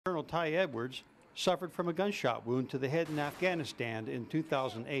Colonel Ty Edwards suffered from a gunshot wound to the head in Afghanistan in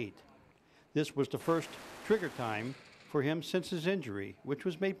 2008. This was the first trigger time for him since his injury, which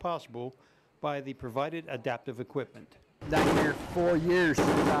was made possible by the provided adaptive equipment. Down here 4 years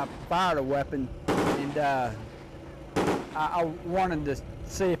since I fired a weapon, and I wanted to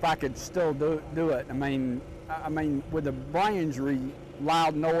see if I could still do it. I mean, with a brain injury,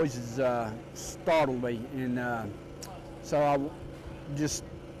 loud noises startled me, and so I just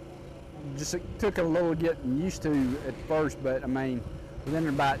took a little getting used to at first. But I mean, within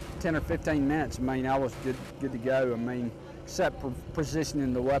about 10 or 15 minutes, I mean, I was good to go. I mean, except for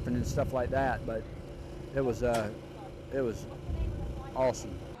positioning the weapon and stuff like that. But it was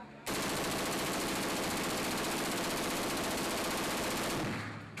awesome.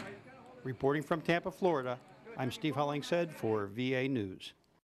 Reporting from Tampa, Florida, I'm Steve Hollinghead for VA News.